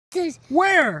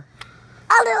Where?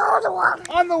 On the water.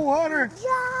 On the water.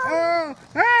 Yeah.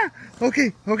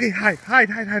 Okay, hide.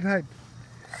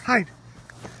 Hide.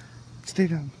 Stay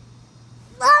down.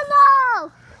 Oh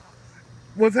no!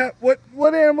 What's that?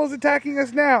 What animal's attacking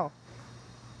us now?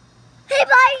 He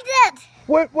bites it.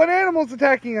 What animal's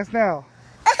attacking us now?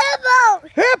 A hippo.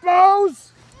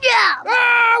 Hippos! Yeah.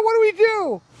 Ah! What do we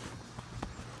do?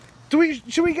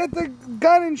 Should we get the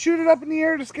gun and shoot it up in the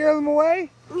air to scare them away?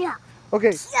 Yeah.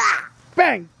 Okay. Yeah.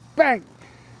 Bang! Bang!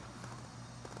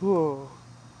 Whoa.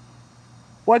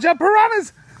 Watch out,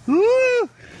 piranhas! Ooh.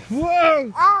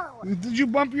 Whoa! Oh. Did you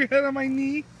bump your head on my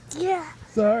knee? Yeah.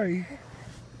 Sorry.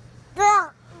 Yeah.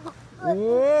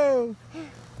 Whoa!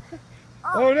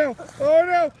 Oh no! Oh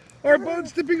no! Our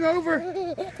boat's tipping over!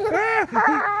 Ah!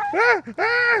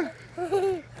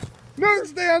 No,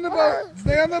 stay on the boat!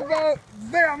 Stay on the boat!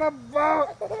 Stay on the boat!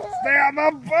 Stay on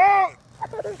the boat!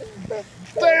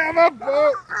 Stay on the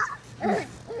boat!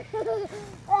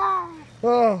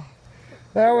 Oh,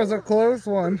 that was a close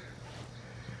one.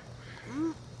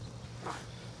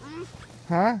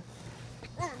 Huh?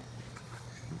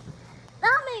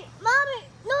 Mommy,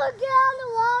 no, get on the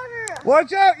water.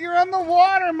 Watch out! You're on the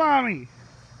water, Mommy!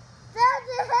 That's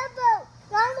a hippo.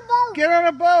 Get on the boat. Get on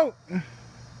a boat!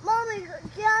 Mommy, get on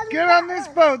the boat. Get on this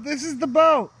boat! This is the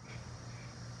boat!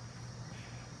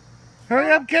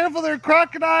 Hurry up, careful, there are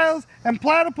crocodiles and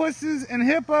platypuses and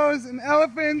hippos and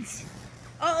elephants.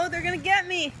 Uh oh, they're gonna get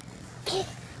me! Oh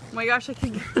my gosh, I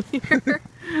can't get on here.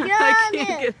 Get I on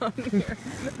can't it. get on here.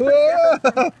 Whoa.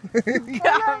 Put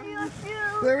on your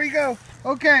shoe. There we go.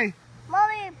 Okay.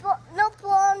 Mommy, put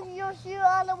on your shoe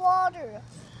on the water.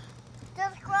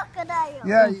 There's crocodile.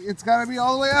 Yeah, it's got to be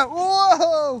all the way out.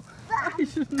 Whoa!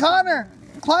 Connor,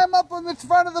 climb up on the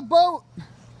front of the boat.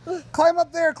 Climb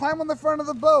up there. Climb on the front of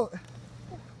the boat.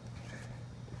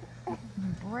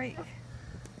 Break.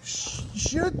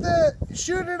 Shoot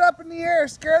it up in the air.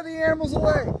 Scare the animals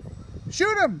away.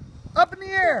 Shoot them up in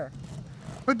the air,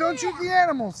 but don't shoot the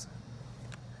animals.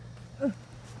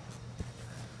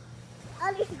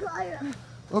 I need to go here.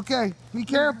 Okay, be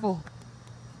careful.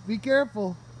 Be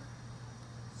careful.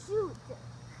 Shoot.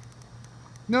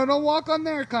 No, don't walk on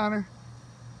there, Connor.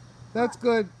 That's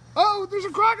good. Oh, there's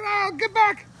a crocodile. Get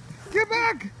back. Get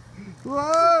back.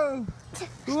 Whoa.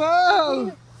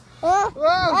 Whoa.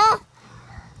 Whoa.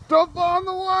 Don't fall in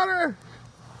the water.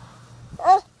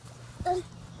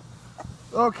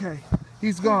 Okay,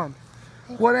 he's gone.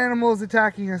 What animal is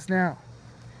attacking us now?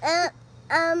 A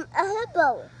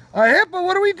hippo. A hippo?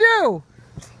 What do we do?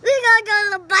 We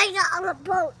gotta go bite it on the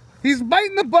boat. He's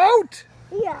biting the boat?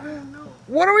 Yeah.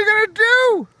 What are we gonna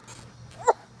do?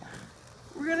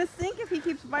 We're gonna sink if he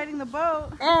keeps biting the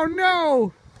boat. Oh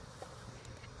no!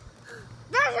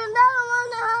 There's another one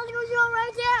that has to go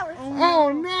right there.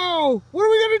 Oh no! What are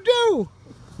we gonna do?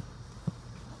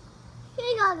 He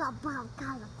got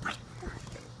bite.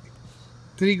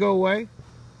 Did he go away?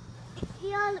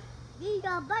 He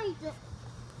got bite it.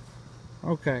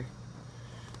 Okay.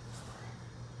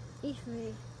 He's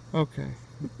free. Okay.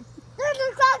 There's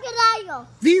a crocodile.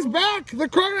 He's back! The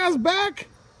crocodile's back!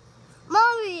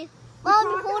 Mommy,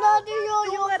 hold on to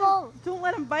your phone. Don't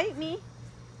let him bite me.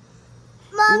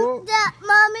 Whoa.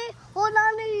 Mommy, hold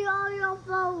on to your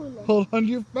phone. Hold on to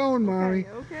your phone, Mommy.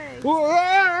 Okay.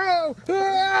 Whoa!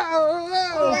 Whoa!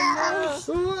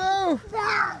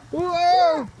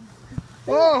 Whoa! Whoa!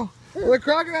 Oh, the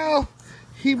crocodile,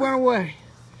 he went away.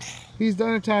 He's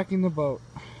done attacking the boat.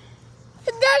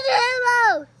 There's a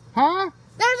hippo. Huh?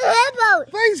 There's a hippo.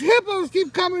 These hippos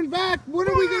keep coming back. When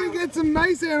are we going to get some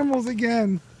nice animals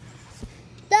again?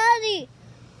 Daddy,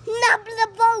 nap the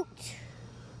boat.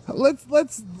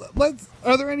 Let's,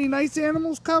 are there any nice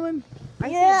animals coming?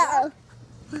 Yeah.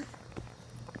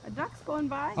 A duck's going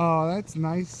by. Oh, that's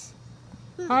nice.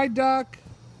 Hi, duck.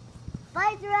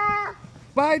 Bye, giraffe.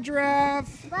 Bye,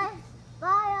 giraffe. Bye,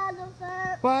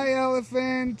 elephant. Bye,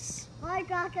 elephants. Bye,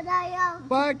 crocodile.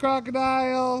 Bye,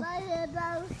 crocodile. Bye,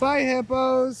 hippos. Bye,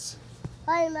 hippos.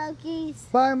 Bye, monkeys.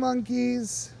 Bye,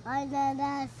 monkeys. Bye,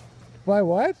 bananas. Bye,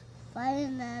 what? Bye,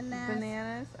 bananas.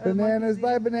 Bananas. Oh, Bananas. monkeys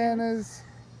Bye, eat bananas.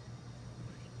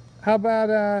 How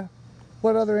about,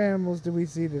 what other animals did we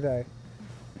see today?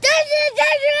 There's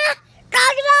a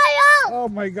crocodile. Oh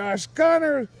my gosh,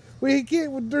 Connor, we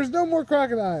can't, there's no more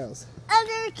crocodiles. And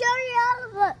there's a carry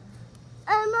elephant.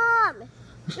 And Mom,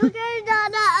 you carry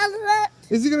that elephant.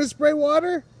 Is he going to spray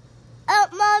water?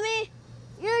 Mommy,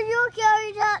 you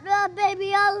carry that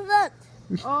baby elephant.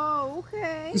 Oh,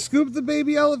 okay. Scoop the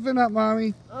baby elephant up,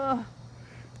 Mommy. Ugh.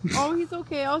 Oh, he's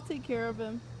okay. I'll take care of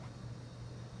him.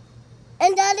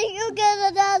 And Daddy, you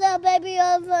get another baby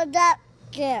elephant that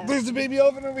Yeah. There's the baby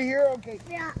elephant over here. Okay.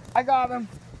 Yeah. I got him.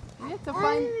 We have to I'm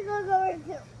find. gonna go right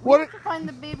here. We What? have to find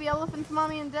the baby elephant's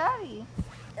mommy and daddy.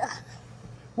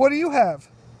 What do you have?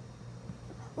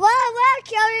 Well, we're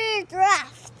carrying a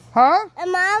giraffe. Huh?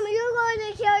 And Mom, you're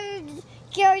going to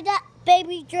carry that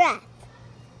baby giraffe.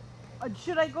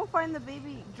 Should I go find the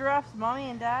baby giraffe's mommy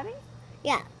and daddy?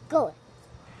 Yeah, go.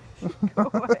 Go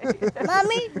away.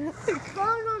 Mommy,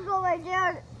 go right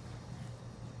there.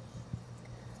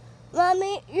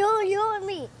 Mommy, you and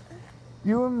me.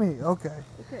 You and me. Okay.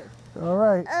 Okay. All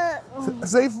right.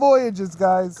 Safe voyages,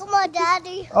 guys. Come on,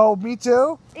 Daddy. Oh, me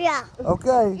too? Yeah.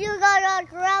 Okay. You gotta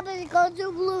grab it and go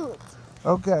to blue.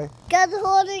 Okay. Get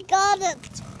hold it, got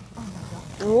it.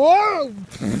 Whoa!